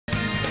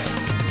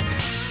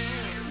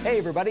Hey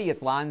everybody,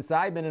 it's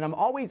Lon.TV, and I'm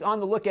always on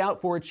the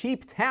lookout for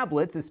cheap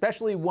tablets,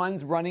 especially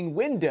ones running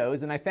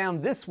Windows, and I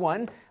found this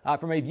one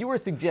from a viewer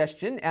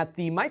suggestion at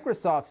the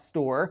Microsoft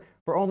store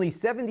for only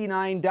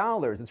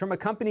 $79. It's from a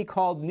company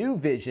called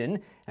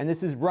NuVision, and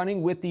this is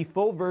running with the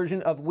full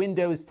version of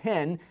Windows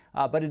 10,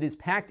 but it is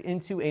packed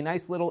into a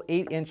nice little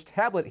 8-inch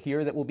tablet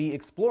here that we'll be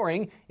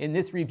exploring in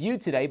this review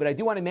today. But I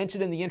do want to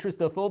mention, in the interest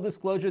of full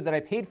disclosure, that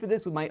I paid for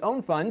this with my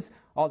own funds.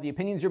 All the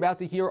opinions you're about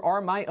to hear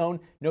are my own.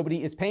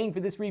 Nobody is paying for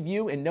this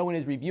review, and no one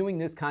is reviewing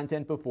this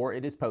content before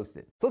it is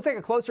posted. So let's take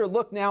a closer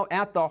look now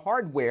at the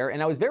hardware,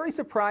 and I was very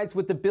surprised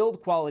with the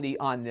build quality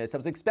on this. I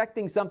was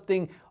expecting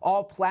something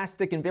all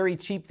plastic and very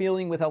cheap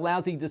feeling with a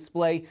lousy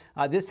display.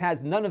 This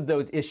has none of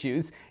those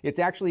issues. It's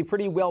actually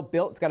pretty well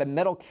built. It's got a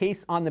metal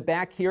case on the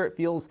back here. It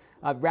feels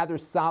rather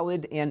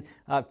solid and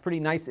pretty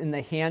nice in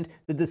the hand.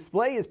 The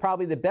display is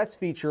probably the best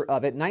feature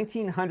of it,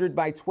 1900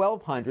 by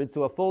 1200,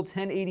 so a full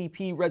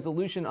 1080p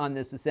resolution on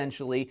this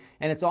essentially,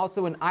 and it's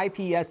also an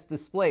IPS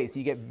display, so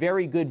you get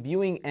very good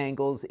viewing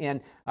angles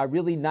and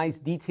really nice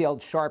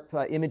detailed sharp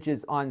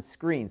images on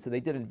screen. So they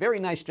did a very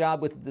nice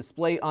job with the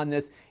display on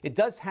this. It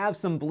does have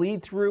some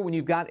bleed through when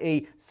you've got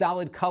a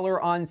solid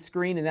color on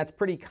screen, and that's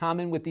pretty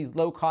common with these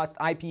low-cost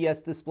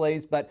IPS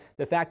displays, but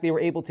the fact they were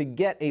able to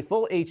get a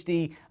full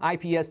HD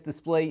IPS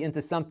display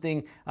into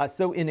something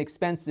so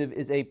inexpensive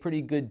is a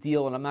pretty good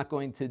deal, and I'm not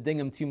going to ding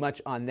them too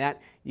much on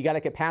that. You got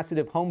a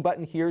capacitive home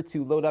button here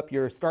to load up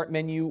your start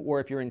menu,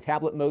 or if you're in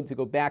tablet mode, to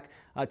go back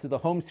to the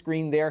home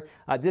screen there.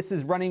 This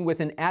is running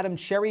with an Atom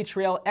Cherry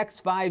Trail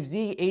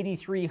X5Z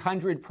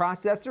 8300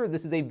 processor.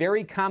 This is a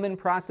very common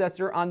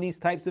processor on these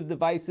types of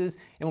devices,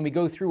 and when we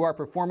go through our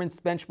performance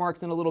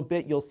benchmarks in a little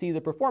bit, you'll see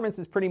the performance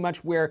is pretty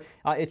much where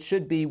it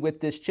should be with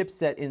this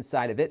chipset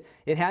inside of it.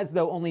 It has,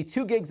 though, only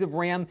 2 gigs of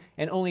RAM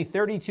and only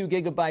 32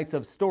 gigabytes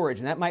of storage,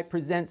 and that might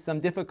present some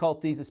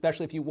difficulties,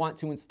 especially if you want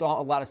to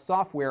install a lot of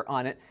software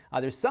on it.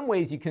 There's some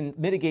ways you can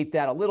mitigate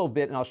that a little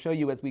bit, and I'll show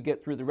you as we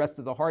get through the rest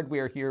of the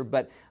hardware here,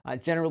 but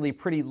generally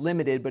pretty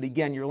limited. But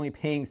again, you're only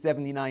paying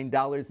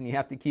 $79, and you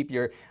have to keep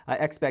your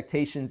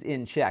expectations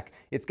in check.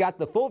 It's got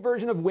the full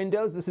version of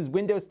Windows. This is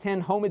Windows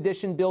 10 Home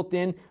Edition built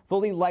in,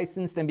 fully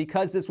licensed, and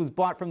because this was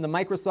bought from the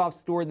Microsoft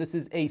store, this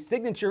is a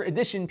Signature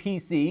Edition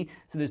PC,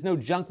 so there's no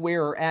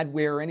junkware or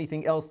adware or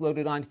anything else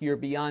loaded on here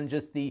beyond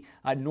just the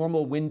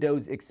normal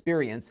Windows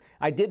experience.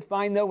 I did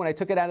find, though, when I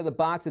took it out of the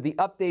box, that the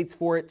updates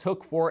for it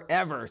took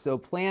forever, so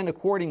plan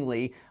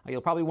accordingly.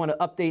 You'll probably want to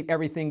update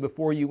everything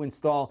before you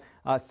install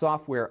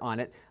software on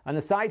it. On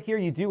the side here,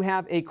 you do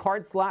have a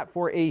card slot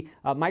for a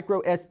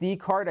MicroSD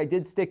card. I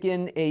did stick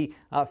in a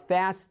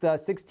fast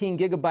 16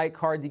 gigabyte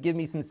card to give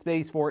me some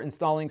space for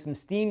installing some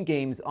Steam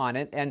games on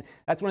it, and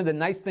that's one of the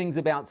nice things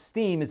about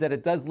Steam, is that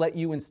it does let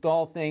you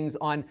install things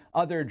on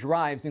other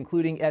drives,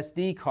 including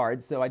SD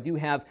cards. So I do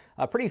have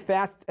a pretty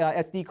fast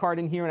SD card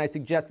in here, and I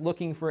suggest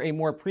looking for a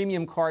more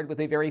premium card with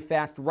a very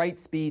fast write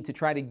speed to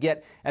try to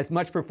get as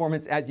much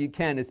performance as you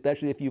can,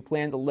 especially if you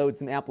plan to load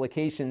some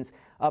applications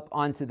up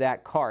onto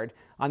that card.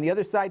 On the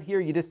other side here,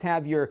 you just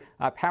have your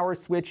power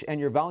switch and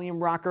your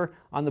volume rocker.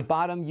 On the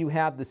bottom, you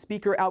have the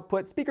speaker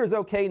output. Speaker's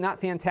okay,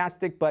 not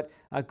fantastic, but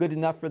good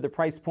enough for the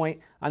price point.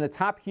 On the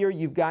top here,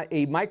 you've got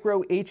a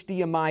micro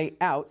HDMI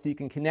out, so you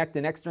can connect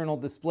an external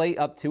display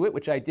up to it,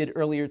 which I did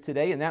earlier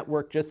today, and that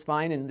worked just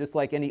fine, and just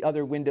like any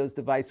other Windows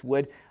device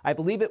would. I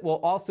believe it will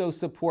also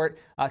support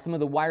some of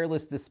the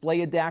wireless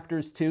display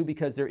adapters too,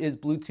 because there is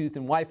Bluetooth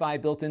and Wi-Fi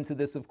built into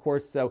this, of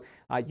course, so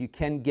you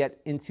can get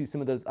into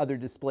some of those other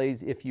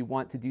displays if you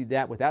want to do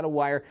that without a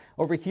wire.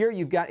 Over here,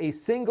 you've got a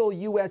single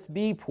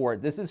USB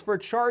port. This is for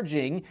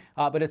charging,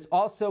 but it's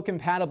also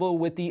compatible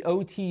with the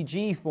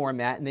OTG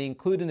format, and they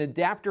include an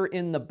adapter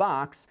in the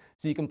box,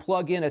 so you can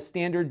plug in a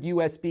standard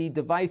USB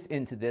device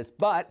into this,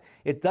 but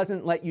it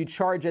doesn't let you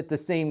charge at the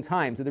same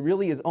time. So there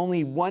really is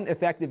only one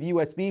effective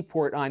USB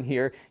port on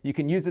here. You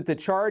can use it to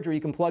charge, or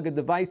you can plug a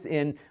device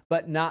in,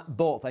 but not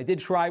both. I did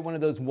try one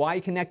of those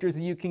Y connectors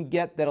that you can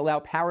get that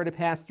allow power to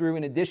pass through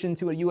in addition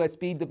to a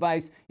USB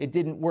device. It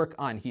didn't work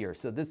on here,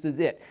 so this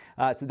is it.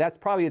 So that's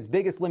probably its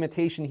biggest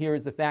limitation here,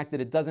 is the fact that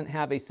it doesn't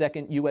have a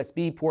second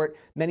USB port.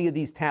 Many of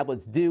these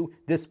tablets do.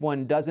 This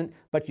one doesn't,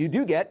 but you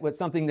do get what's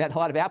something that a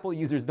lot of Apple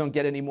users don't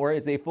get anymore,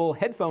 is a full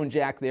headphone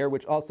jack there,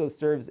 which also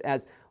serves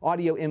as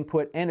audio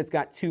input, and it's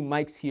got 2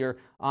 mics here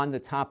on the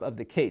top of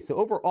the case. So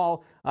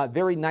overall,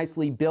 very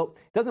nicely built.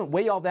 Doesn't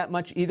weigh all that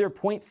much either,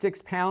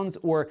 0.6 pounds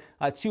or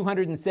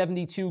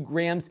 272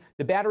 grams.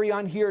 The battery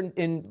on here,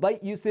 in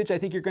light usage, I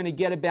think you're going to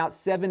get about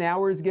 7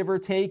 hours, give or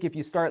take. If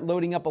you start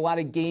loading up a lot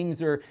of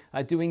games or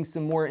doing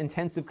some more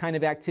intensive kind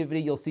of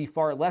activity, you'll see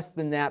far less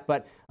than that.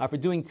 But for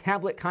doing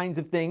tablet kinds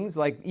of things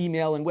like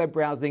email and web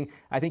browsing,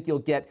 I think you'll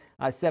get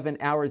 7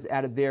 hours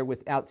out of there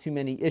without too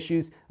many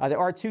issues. There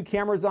are 2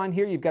 cameras on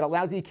here. You've got a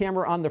lousy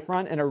camera on the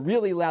front and a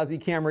really lousy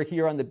camera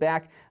here on the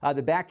back.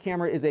 The back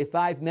camera is a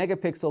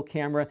 5-megapixel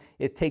camera.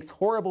 It takes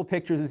horrible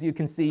pictures, as you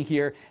can see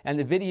here, and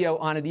the video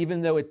on it,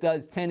 even though it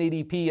does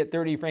 1080p at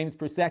 30 frames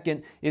per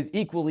second, is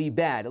equally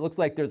bad. It looks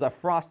like there's a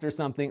frost or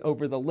something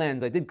over the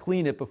lens. I did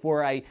clean it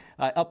before I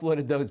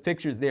uploaded those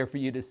pictures there for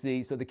you to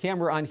see. So the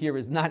camera on here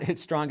is not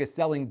its strongest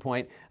selling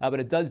point, but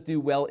it does do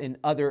well in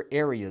other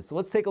areas. So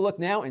let's take a look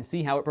now and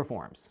see how it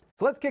performs.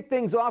 So let's kick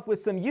things off with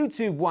some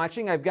YouTube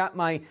watching. I've got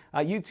my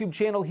YouTube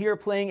channel here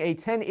playing a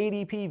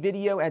 1080p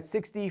video at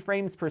 60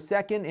 frames per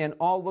second, and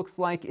all looks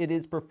like it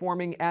is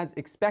performing as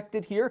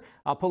expected here.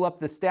 I'll pull up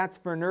the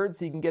stats for nerds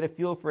so you can get a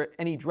feel for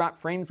any drop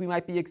frames we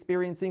might be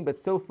experiencing, but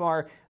so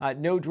far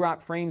no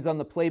drop frames on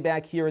the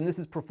playback here, and this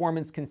is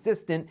performance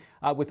consistent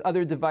with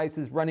other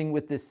devices running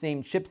with this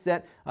same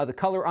chipset. The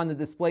color on the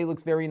display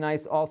looks very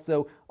nice.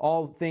 Also,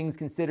 all things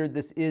considered,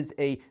 this is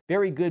a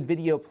very good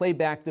video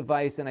playback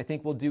device, and I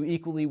think will do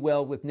equally well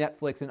with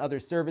Netflix and other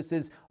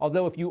services.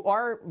 Although if you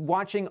are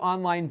watching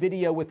online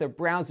video with a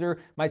browser,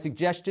 my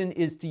suggestion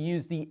is to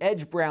use the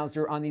Edge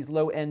browser on these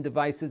low-end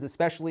devices,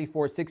 especially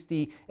for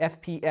 60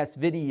 FPS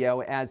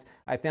video, as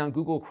I found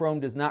Google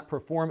Chrome does not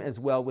perform as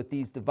well with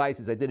these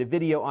devices. I did a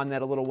video on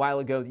that a little while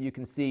ago that you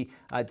can see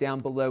down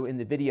below in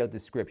the video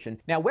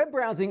description. Now, web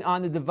browsing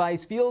on the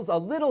device feels a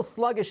little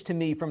sluggish to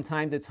me from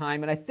time to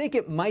time, and I think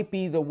it might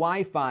be the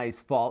Wi-Fi's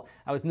fault.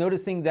 I was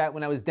noticing that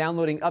when I was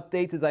downloading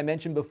updates, as I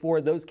mentioned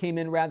before, those came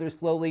in rather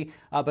slowly,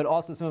 but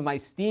also some of my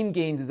Steam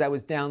games as I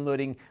was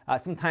downloading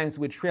sometimes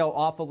would trail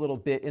off a little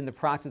bit in the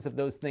process of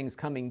those things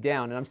coming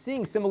down. And I'm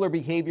seeing similar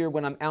behavior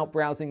when I'm out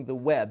browsing the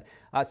web.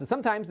 So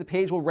sometimes the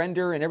page will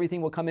render and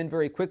everything will come in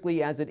very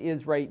quickly, as it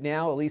is right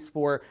now, at least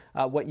for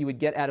what you would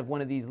get out of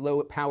one of these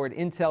low-powered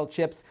Intel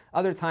chips.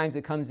 Other times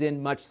it comes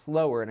in much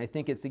slower, and I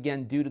think it's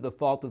again due to the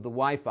fault of the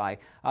Wi-Fi.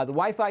 The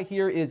Wi-Fi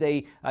here is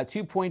a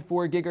 2.4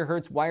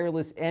 gigahertz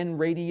wireless N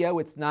radio.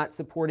 It's not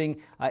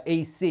supporting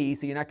AC,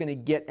 so you're not going to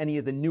get any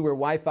of the newer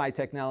Wi-Fi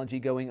technology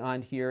going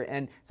on here.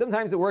 And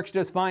sometimes it works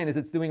just fine, as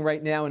it's doing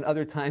right now, and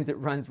other times it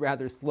runs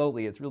rather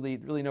slowly. It's really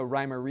no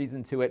rhyme or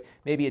reason to it.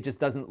 Maybe it just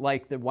doesn't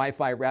like the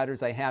Wi-Fi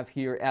routers I have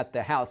here at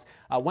the house.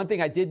 One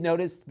thing I did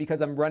notice,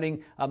 because I'm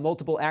running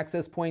multiple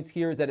access points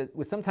here, is that it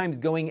was sometimes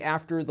going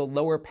after the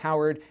lower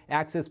powered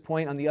access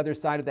point on the other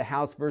side of the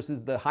house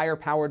versus the higher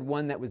powered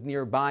one that was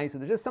nearby. So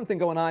there's just something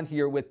going on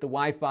here with the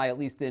Wi-Fi, at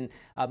least in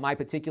my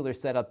particular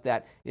setup,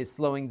 that is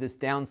slowing this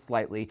down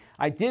slightly.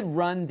 I did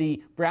run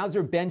the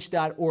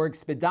browserbench.org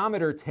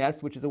speedometer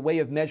test, which is a way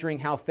of measuring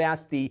how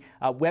fast the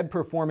web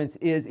performance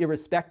is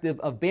irrespective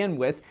of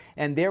bandwidth,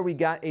 and there we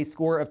got a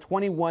score of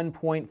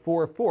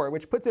 21.44,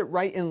 which puts it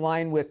right in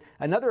line with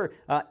another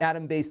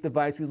Atom-based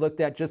device we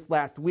looked at just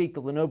last week,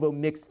 the Lenovo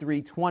Mix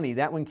 320.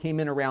 That one came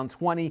in around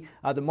 20.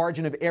 The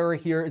margin of error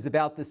here is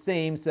about the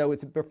same, so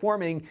it's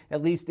performing,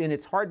 at least in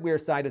its hardware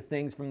side of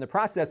things from the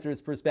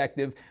processor's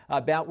perspective,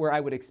 about where I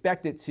would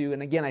expect it to.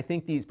 And again, I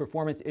think these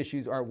performance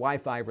issues are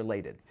Wi-Fi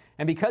related.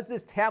 And because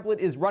this tablet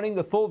is running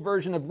the full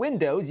version of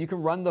Windows, you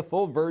can run the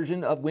full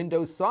version of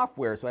Windows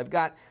software. So I've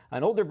got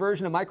an older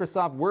version of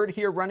Microsoft Word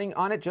here running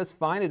on it just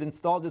fine. It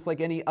installed just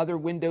like any other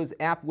Windows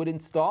app would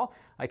install.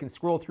 I can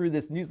scroll through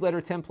this newsletter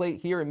template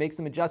here and make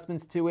some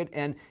adjustments to it,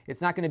 and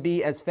it's not going to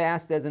be as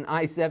fast as an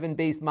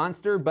i7-based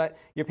monster, but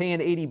you're paying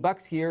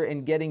 $80 here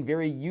and getting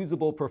very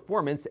usable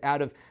performance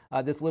out of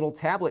this little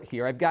tablet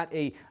here. I've got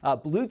a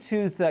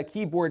Bluetooth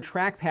keyboard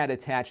trackpad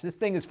attached. This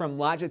thing is from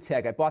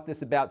Logitech. I bought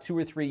this about 2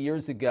 or 3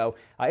 years ago.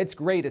 It's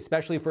great,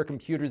 especially for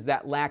computers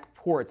that lack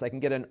ports. I can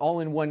get an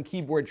all-in-one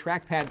keyboard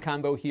trackpad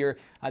combo here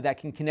that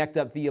can connect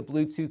up via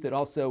Bluetooth. It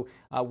also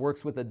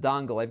works with a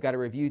dongle. I've got a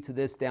review to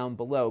this down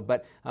below,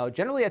 but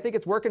generally I think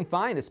it's working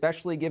fine,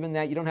 especially given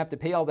that you don't have to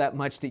pay all that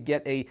much to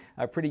get a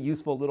pretty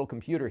useful little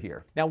computer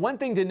here. Now, one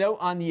thing to note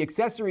on the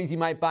accessories you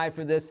might buy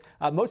for this,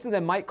 most of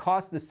them might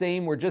cost the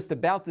same or just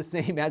about the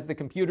same as the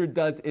computer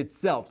does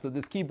itself. So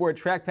this keyboard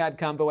trackpad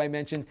combo I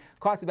mentioned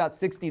costs about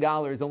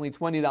 $60, only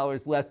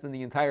 $20 less than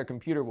the entire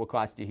computer will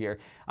cost you here.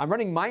 I'm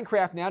running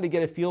Minecraft now to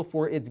get a feel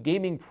for its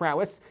gaming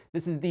prowess.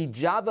 This is the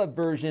Java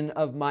version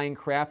of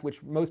Minecraft,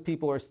 which most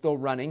people are still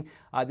running.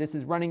 This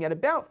is running at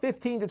about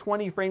 15 to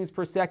 20 frames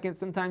per second.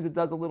 Sometimes it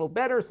does a little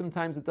better,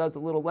 sometimes it does a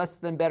little less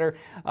than better,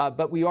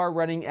 but we are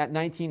running at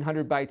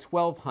 1900 by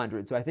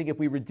 1200. So I think if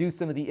we reduce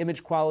some of the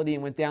image quality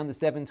and went down to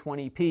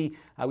 720p,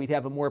 we'd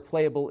have a more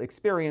playable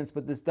experience,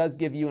 but this does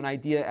give you an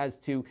idea as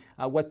to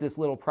what this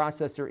little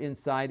processor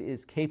inside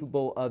is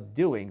capable of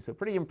doing. So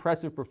pretty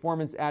impressive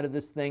performance out of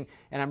this thing,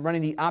 and I'm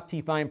running the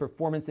Optifine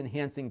performance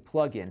enhancing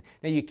plugin.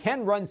 Now you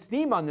can run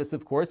Steam on this,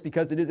 of course,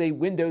 because it is a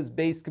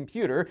Windows-based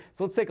computer,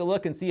 so let's take a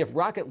look and see if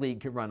Rocket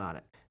League can run on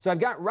it. So I've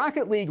got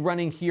Rocket League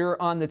running here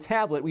on the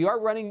tablet. We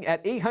are running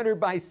at 800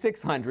 by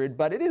 600,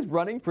 but it is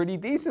running pretty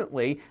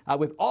decently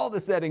with all the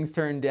settings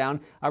turned down.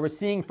 We're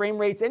seeing frame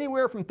rates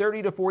anywhere from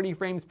 30 to 40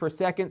 frames per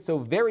second, so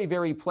very,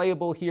 very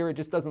playable here. It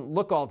just doesn't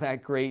look all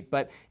that great,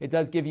 but it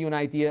does give you an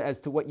idea as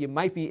to what you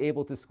might be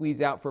able to squeeze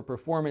out for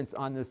performance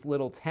on this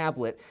little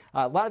tablet.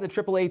 A lot of the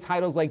AAA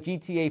titles like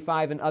GTA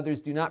 5 and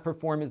others do not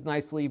perform as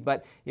nicely,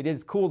 but it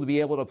is cool to be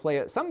able to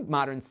play some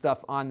modern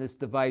stuff on this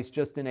device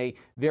just in a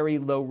very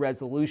low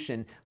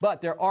resolution.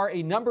 But there are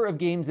a number of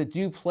games that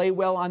do play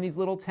well on these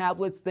little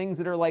tablets, things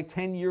that are like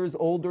 10 years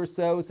old or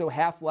so. So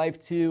Half-Life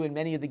 2 and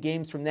many of the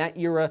games from that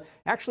era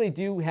actually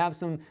do have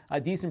some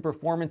decent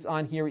performance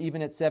on here,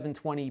 even at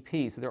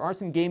 720p. So there are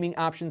some gaming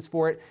options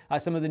for it.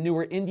 Some of the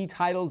newer indie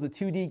titles, the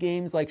 2D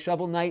games like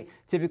Shovel Knight,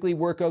 typically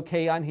work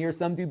okay on here.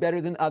 Some do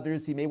better than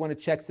others. You may want to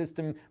check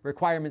system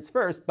requirements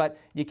first, but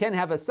you can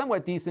have a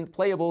somewhat decent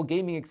playable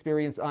gaming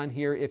experience on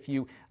here if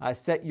you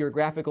set your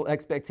graphical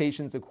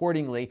expectations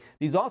accordingly.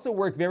 These also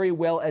work very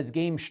well as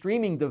game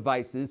streaming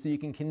devices, so you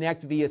can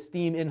connect via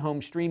Steam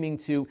in-home streaming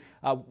to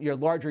your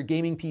larger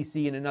gaming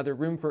PC in another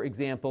room, for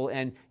example,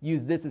 and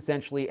use this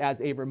essentially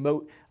as a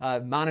remote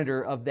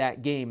monitor of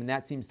that game, and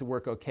that seems to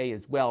work okay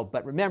as well.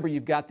 But remember,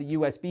 you've got the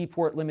USB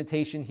port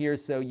limitation here,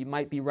 so you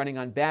might be running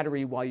on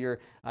battery while your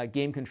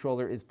game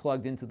controller is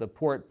plugged into the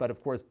port, but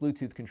of course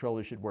Bluetooth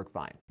controllers should work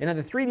fine. And on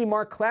the 3D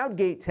Mark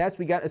Cloudgate test,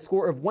 we got a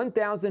score of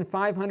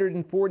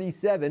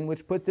 1,547,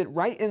 which puts it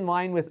right in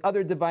line with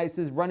other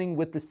devices running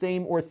with the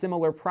same or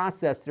similar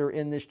processor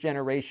in this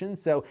generation.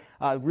 So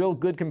real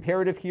good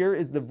comparative here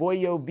is the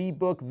Voyo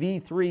VBook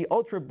V3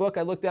 Ultrabook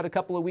I looked at a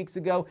couple of weeks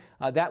ago.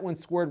 That one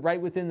scored right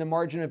within the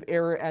margin of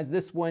error as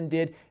this one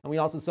did, and we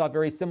also saw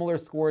very similar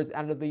scores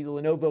out of the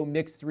Lenovo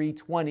Mix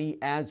 320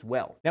 as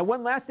well. Now,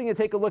 one last thing to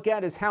take a look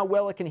at is how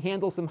well it can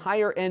handle some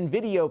higher end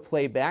video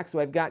playback. So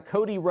I've got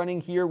Kodi running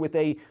here with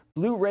a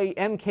Blu-ray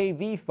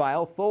MKV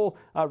file, full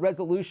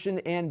resolution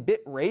and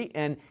bit rate,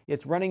 and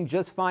it's running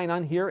just fine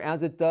on here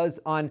as it does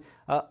on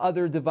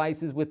other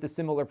devices with the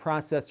similar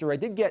processor. I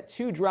did get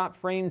 2 drop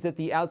frames at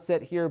the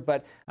outset here,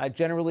 but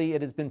generally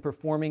it has been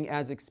performing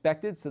as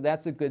expected, so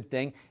that's a good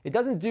thing. It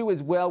doesn't do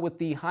as well with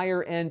the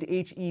higher end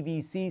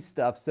HEVC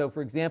stuff. So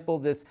for example,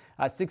 this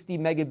 60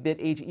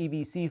 megabit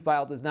HEVC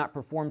file does not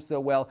perform so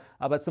well,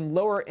 but some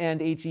lower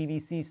end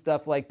HEVC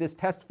stuff like this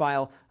test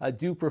file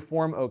do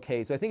perform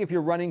okay. So I think if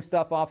you're running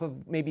stuff off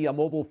of maybe a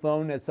mobile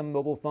phone, as some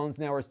mobile phones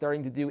now are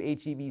starting to do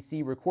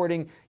HEVC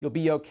recording, you'll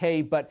be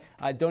okay, but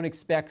don't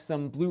expect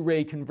some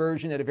Blu-ray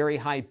conversion at a very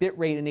high bit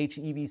rate in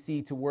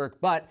HEVC to work.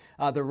 But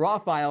the raw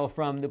file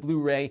from the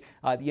Blu-ray,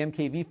 the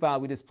MKV file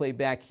we just played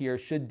back here,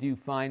 should do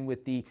fine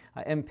with the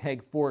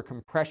MPEG-4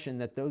 compression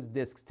that those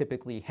discs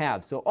typically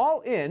have. So all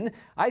in,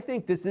 I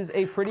think this is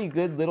a pretty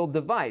good little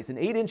device. An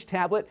 8-inch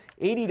tablet,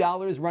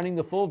 $80, running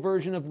the full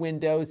version of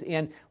Windows.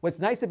 And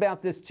what's nice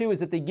about this too is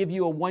that they give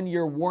you a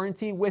 1-year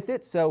warranty with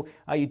it. So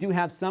you do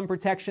have some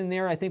protection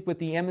there. I think with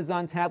the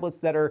Amazon tablets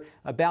that are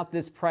about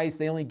this price,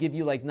 they only give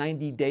you like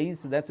 90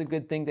 days. So that's a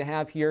good thing to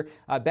have here.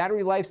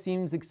 Battery life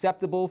seems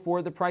acceptable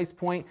for the price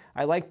point.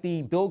 I like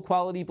the build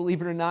quality,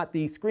 believe it or not.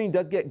 The screen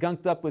does get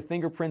gunked up with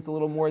fingerprints a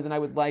little more than I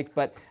would like,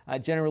 but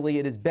generally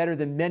it is better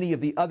than many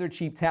of the other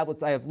cheap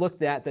tablets I have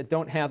looked at that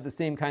don't have the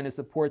same kind of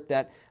support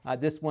that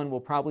this one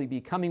will probably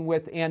be coming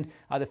with. And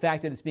the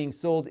fact that it's being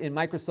sold in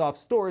Microsoft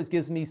stores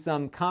gives me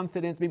some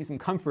confidence, maybe some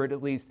comfort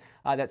at least,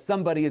 that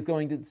somebody is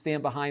going to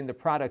stand behind the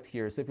product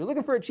here. So if you're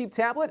looking for a cheap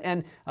tablet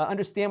and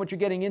understand what you're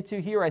getting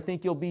into here, I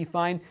think you'll be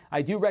fine.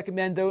 I do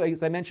recommend, though,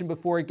 as I mentioned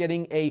before,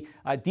 getting a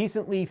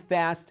decently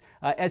fast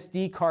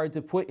SD card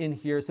to put in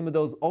here. Some of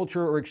those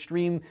ultra or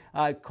extreme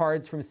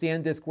cards from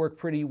SanDisk work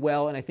pretty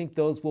well, and I think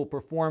those will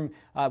perform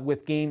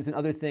with games and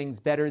other things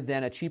better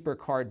than a cheaper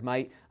card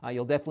might.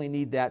 You'll definitely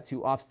need that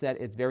to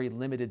offset its very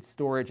limited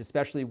storage,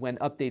 especially when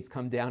updates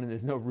come down and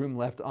there's no room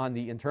left on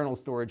the internal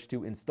storage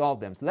to install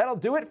them. So that'll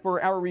do it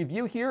for our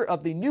review here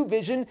of the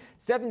NuVision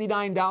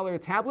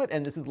 $79 tablet,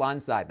 and this is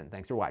Lon.TV.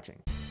 Thanks for watching.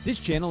 This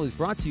channel is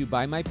brought to you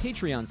by my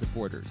Patreon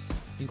supporters,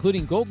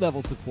 including gold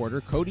level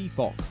supporter Kodi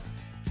Falk.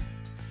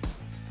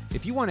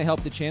 If you want to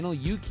help the channel,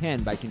 you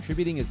can by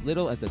contributing as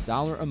little as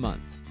 $1 a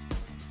month.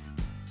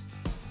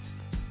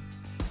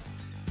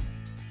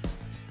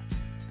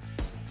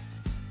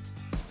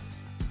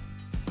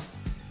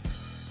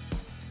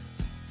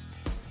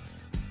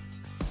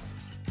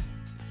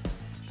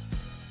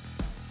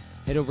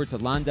 Head over to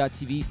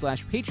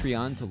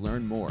Lon.TV/Patreon to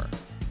learn more.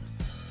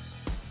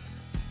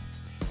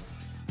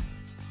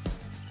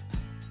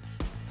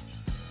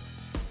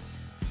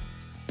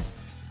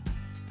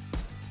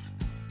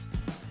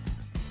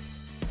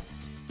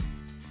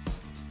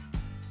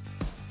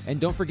 And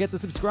don't forget to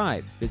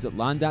subscribe. Visit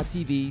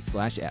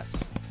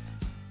Lon.TV/S.